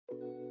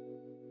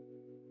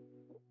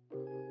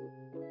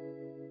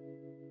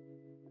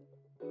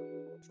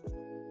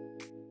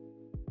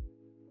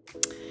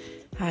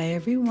Hi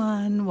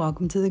everyone,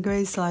 welcome to the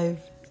Grace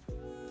Life.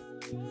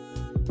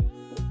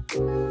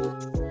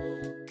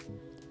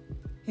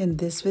 In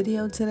this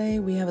video today,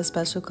 we have a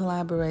special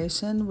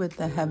collaboration with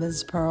the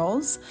Heaven's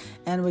Pearls,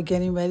 and we're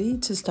getting ready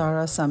to start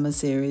our summer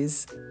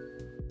series.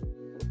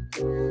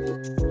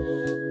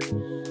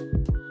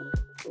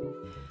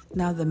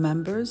 Now, the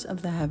members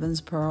of the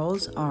Heaven's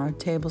Pearls are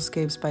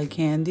Tablescapes by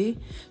Candy.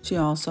 She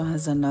also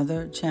has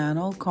another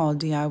channel called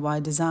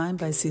DIY Design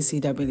by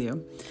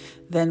CCW.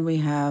 Then we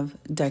have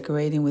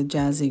Decorating with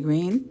Jazzy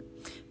Green,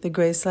 the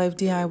Grace Life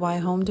DIY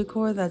Home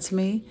Decor, that's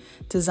me,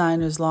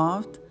 Designer's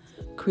Loft,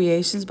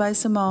 Creations by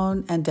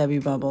Simone, and Debbie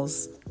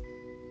Bubbles.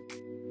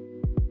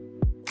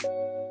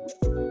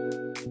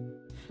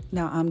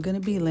 Now, I'm going to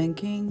be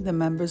linking the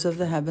members of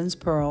the Heaven's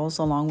Pearls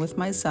along with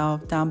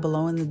myself down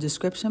below in the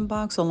description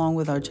box along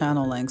with our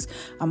channel links.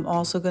 I'm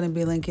also going to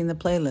be linking the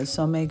playlist,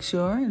 so make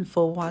sure and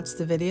full watch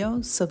the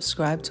video,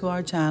 subscribe to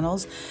our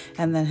channels,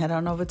 and then head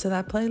on over to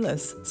that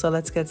playlist. So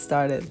let's get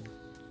started.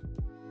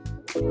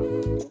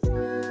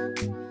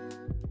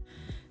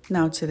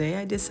 Now, today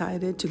I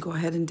decided to go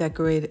ahead and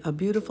decorate a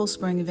beautiful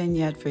spring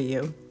vignette for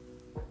you.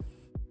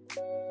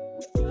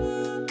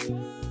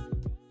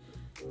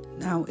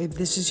 Now, if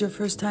this is your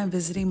first time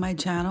visiting my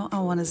channel, I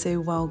want to say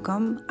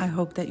welcome. I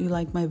hope that you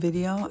like my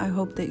video. I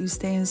hope that you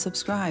stay and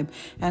subscribe.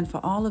 And for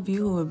all of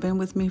you who have been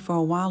with me for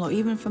a while or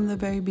even from the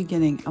very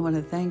beginning, I want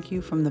to thank you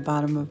from the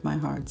bottom of my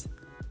heart.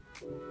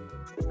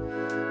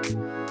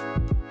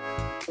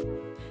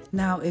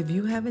 Now, if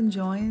you haven't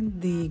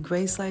joined the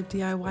Grace Life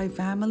DIY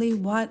family,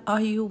 what are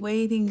you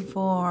waiting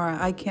for?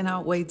 I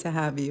cannot wait to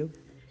have you.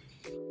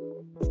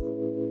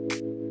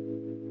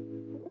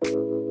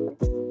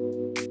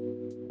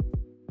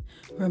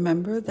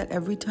 Remember that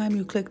every time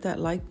you click that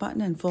like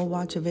button and full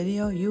watch a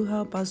video, you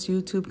help us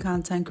YouTube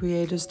content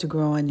creators to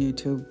grow on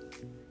YouTube.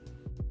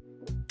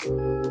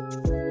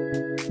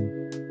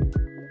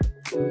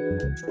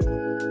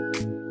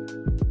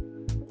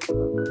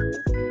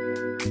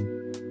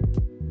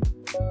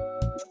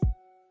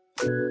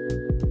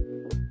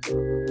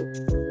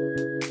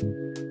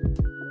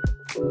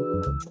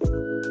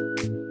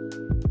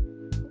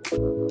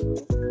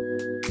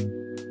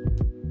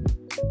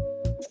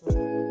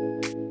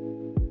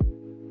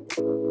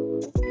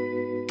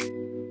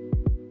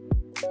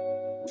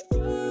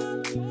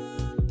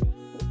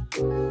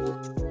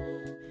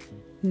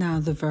 Now,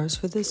 the verse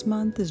for this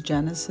month is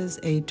Genesis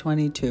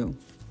 8:22.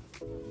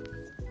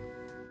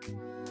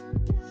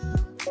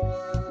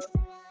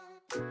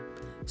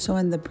 So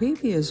in the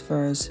previous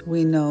verse,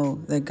 we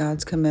know that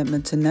God's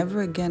commitment to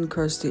never again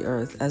curse the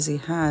earth as he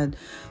had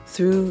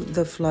through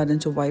the flood and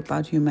to wipe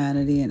out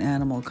humanity and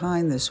animal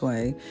kind this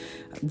way.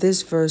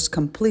 This verse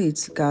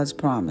completes God's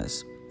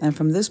promise. And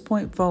from this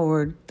point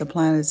forward, the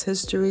planet's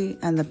history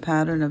and the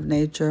pattern of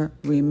nature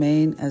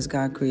remain as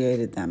God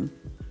created them.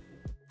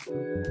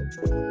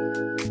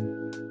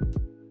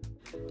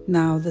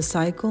 Now the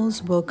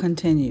cycles will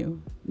continue.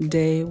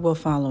 Day will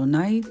follow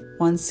night.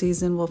 One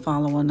season will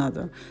follow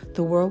another.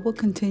 The world will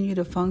continue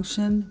to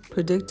function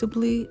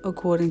predictably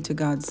according to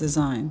God's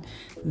design.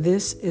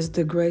 This is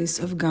the grace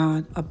of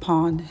God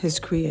upon his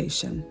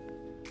creation.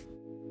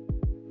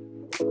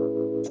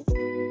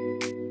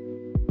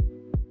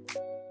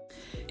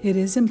 It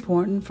is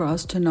important for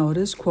us to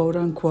notice, quote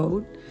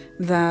unquote,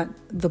 that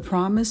the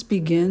promise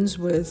begins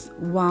with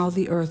while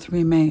the earth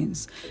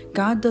remains.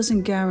 God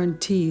doesn't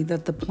guarantee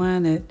that the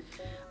planet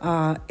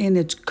in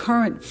its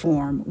current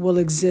form will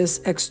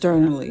exist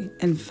externally.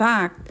 In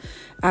fact,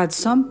 at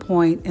some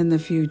point in the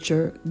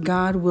future,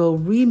 God will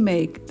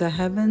remake the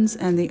heavens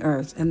and the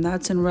earth, and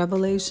that's in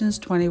Revelations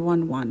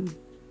 21:1.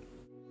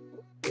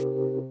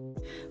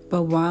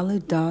 But while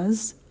it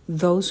does,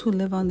 those who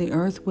live on the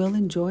earth will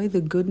enjoy the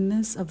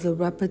goodness of the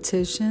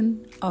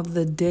repetition of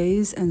the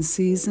days and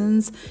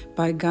seasons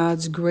by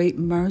God's great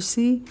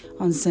mercy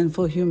on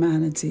sinful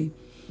humanity.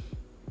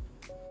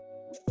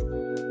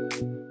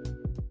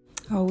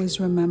 Always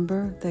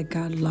remember that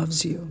God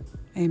loves you.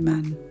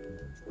 Amen.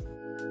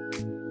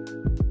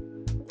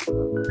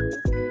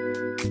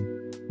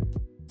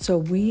 So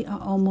we are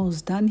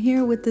almost done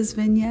here with this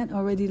vignette.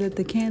 Already lit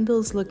the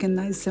candles, looking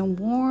nice and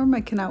warm.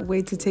 I cannot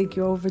wait to take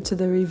you over to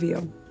the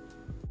reveal.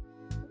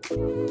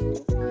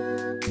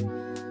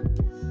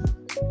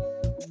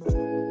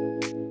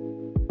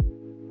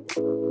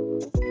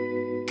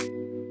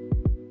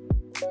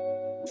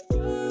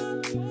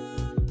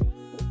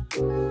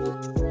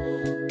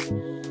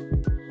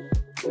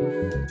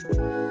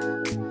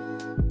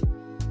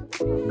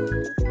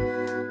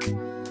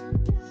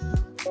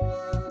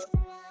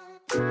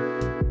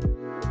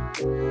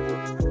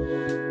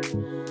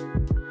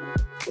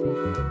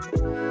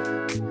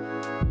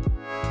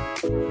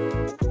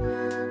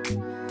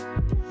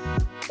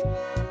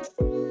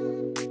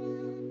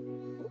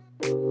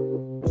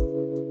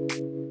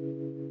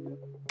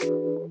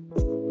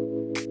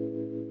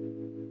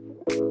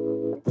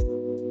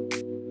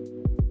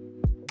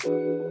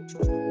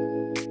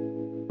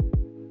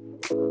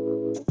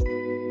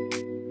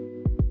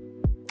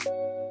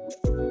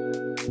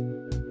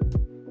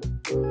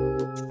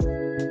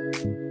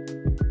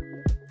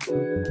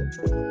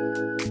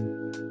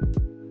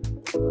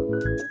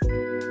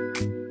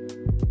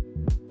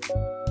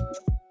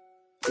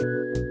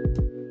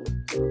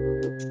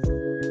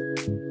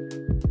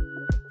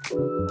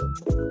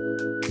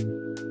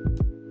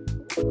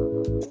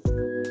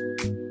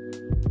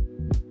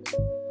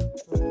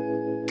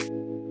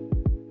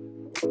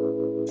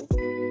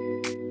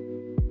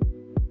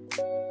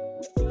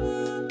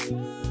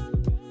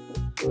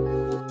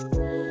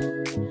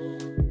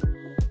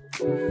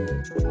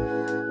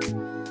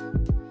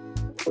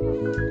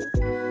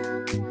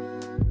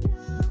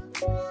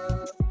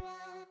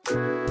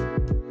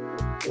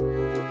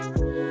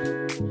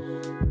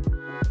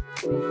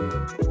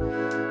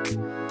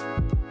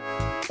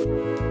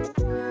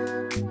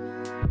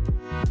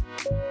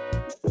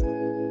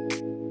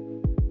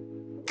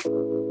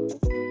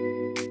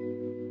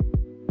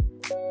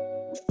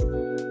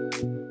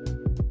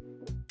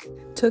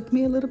 took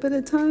me a little bit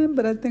of time,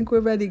 but I think we're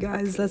ready,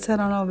 guys. Let's head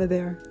on over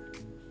there.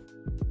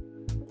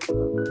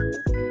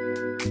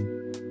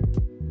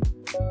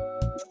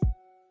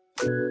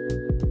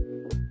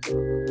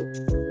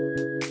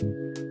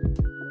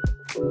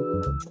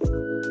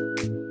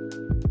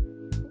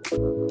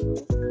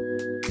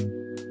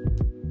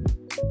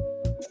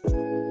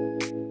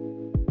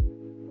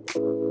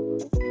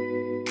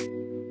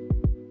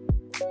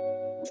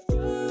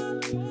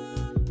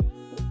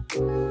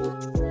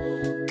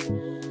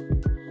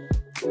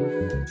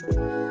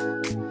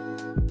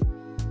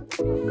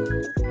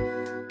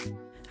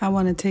 I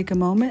want to take a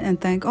moment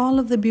and thank all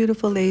of the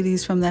beautiful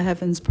ladies from the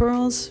Heaven's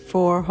Pearls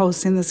for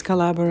hosting this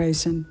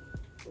collaboration.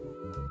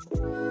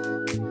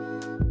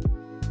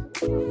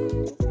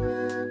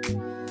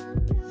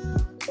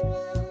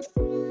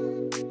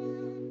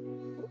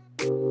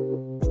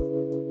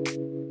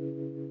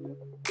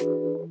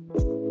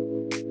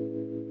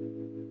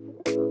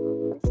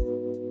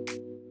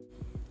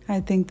 I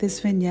think this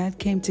vignette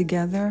came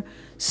together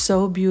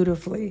so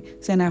beautifully,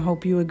 and I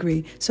hope you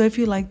agree. So if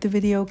you liked the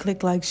video,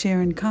 click like,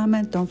 share, and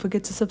comment. Don't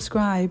forget to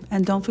subscribe,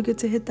 and don't forget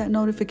to hit that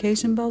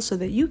notification bell so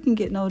that you can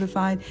get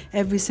notified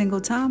every single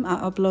time I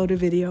upload a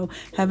video.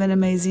 Have an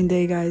amazing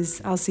day,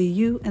 guys. I'll see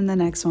you in the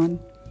next one.